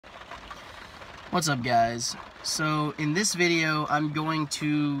What's up, guys? So in this video I'm going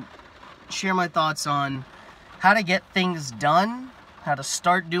to share my thoughts on how to get things done, how to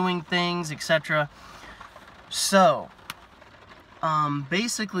start doing things, etc. So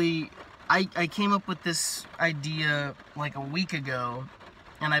basically I came up with this idea like a week ago,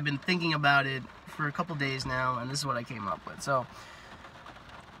 and I've been thinking about it for a couple days now, and this is what I came up with. So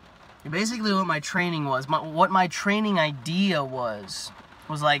basically what my training was, what my training idea was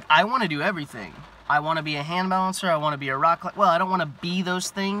like, I want to do everything. I want to be a hand balancer, I want to be a rock, well, I don't want to be those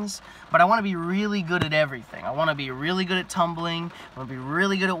things, but I want to be really good at everything. I want to be really good at tumbling, I want to be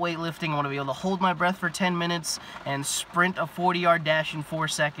really good at weightlifting, I want to be able to hold my breath for 10 minutes and sprint a 40-yard dash in 4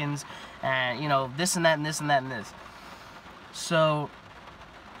 seconds, and, you know, this and that and this and that and this. So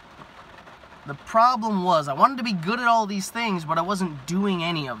the problem was, I wanted to be good at all these things, but I wasn't doing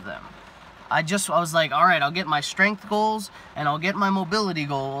any of them. I was like, alright, I'll get my strength goals, and I'll get my mobility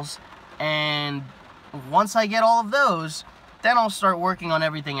goals, and once I get all of those, then I'll start working on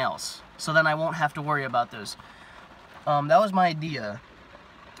everything else. So then I won't have to worry about those. That was my idea.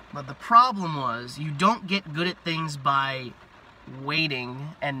 But the problem was, you don't get good at things by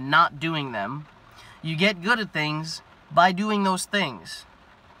waiting and not doing them. You get good at things by doing those things.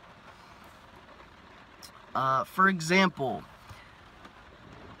 For example,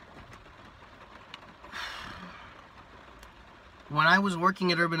 when I was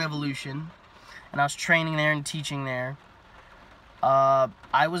working at Urban Evolution, and I was training there and teaching there,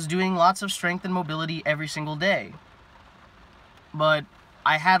 I was doing lots of strength and mobility every single day. But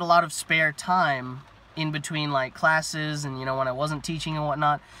I had a lot of spare time in between, like, classes and, you know, when I wasn't teaching and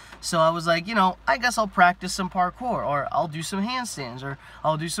whatnot. So I was like, you know, I guess I'll practice some parkour, or I'll do some handstands, or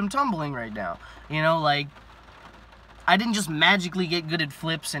I'll do some tumbling right now. You know, like, I didn't just magically get good at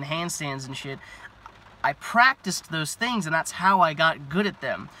flips and handstands and shit. I practiced those things, and that's how I got good at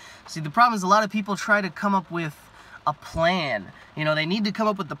them. See, the problem is a lot of people try to come up with a plan. You know, they need to come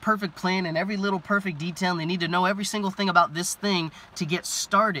up with the perfect plan and every little perfect detail, and they need to know every single thing about this thing to get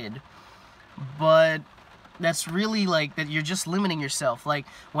started. But that's really, like, that you're just limiting yourself. Like,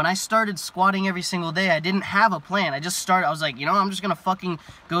 when I started squatting every single day, I didn't have a plan. I was like, you know, I'm just gonna fucking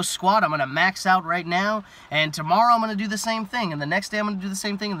go squat. I'm gonna max out right now, and tomorrow I'm gonna do the same thing, and the next day I'm gonna do the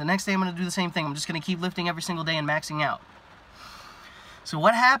same thing, and the next day I'm gonna do the same thing. I'm just gonna keep lifting every single day and maxing out. So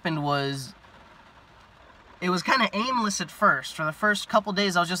what happened was, it was kind of aimless at first. For the first couple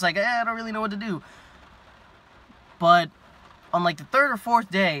days, I was just like, I don't really know what to do. But on, like, the third or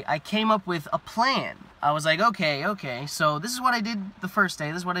fourth day, I came up with a plan. I was like, okay, so this is what I did the first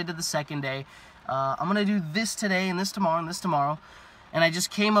day, this is what I did the second day. I'm gonna do this today, and this tomorrow, and this tomorrow. And I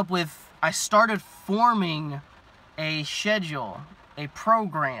just came up with, I started forming a schedule, a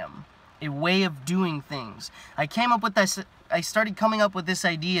program, a way of doing things. I came up with this, I started coming up with this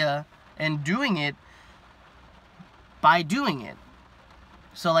idea and doing it by doing it.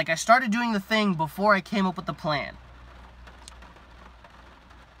 So, like, I started doing the thing before I came up with the plan.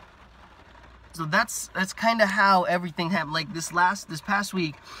 So that's kind of how everything happened. Like, this past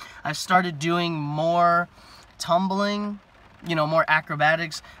week, I started doing more tumbling, you know, more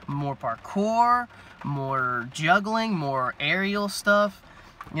acrobatics, more parkour, more juggling, more aerial stuff.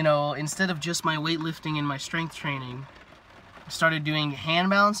 You know, instead of just my weightlifting and my strength training, I started doing hand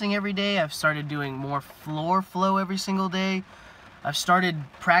balancing every day. I've started doing more floor flow every single day. I've started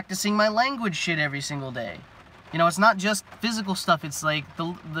practicing my language shit every single day. You know, it's not just physical stuff, it's like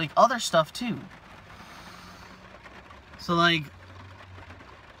the other stuff too. So, like,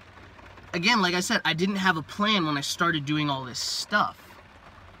 again, like I said, I didn't have a plan when I started doing all this stuff.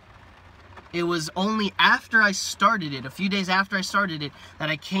 It was only after I started it, a few days after I started it, that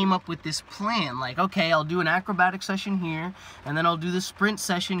I came up with this plan. Like, okay, I'll do an acrobatic session here, and then I'll do the sprint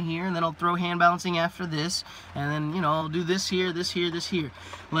session here, and then I'll throw hand balancing after this, and then, you know, I'll do this here, this here, this here.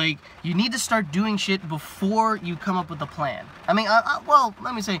 Like, you need to start doing shit before you come up with a plan. I mean, well,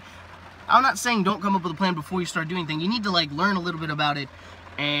 let me say, I'm not saying don't come up with a plan before you start doing things. You need to, like, learn a little bit about it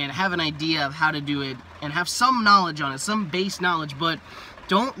and have an idea of how to do it and have some knowledge on it, some base knowledge, but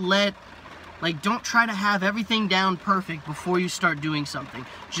don't try to have everything down perfect before you start doing something.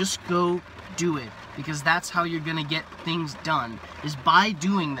 Just go do it, because that's how you're gonna get things done, is by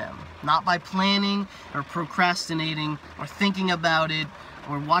doing them, not by planning or procrastinating or thinking about it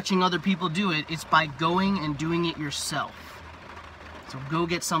or watching other people do it. It's by going and doing it yourself. So go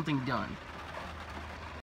get something done.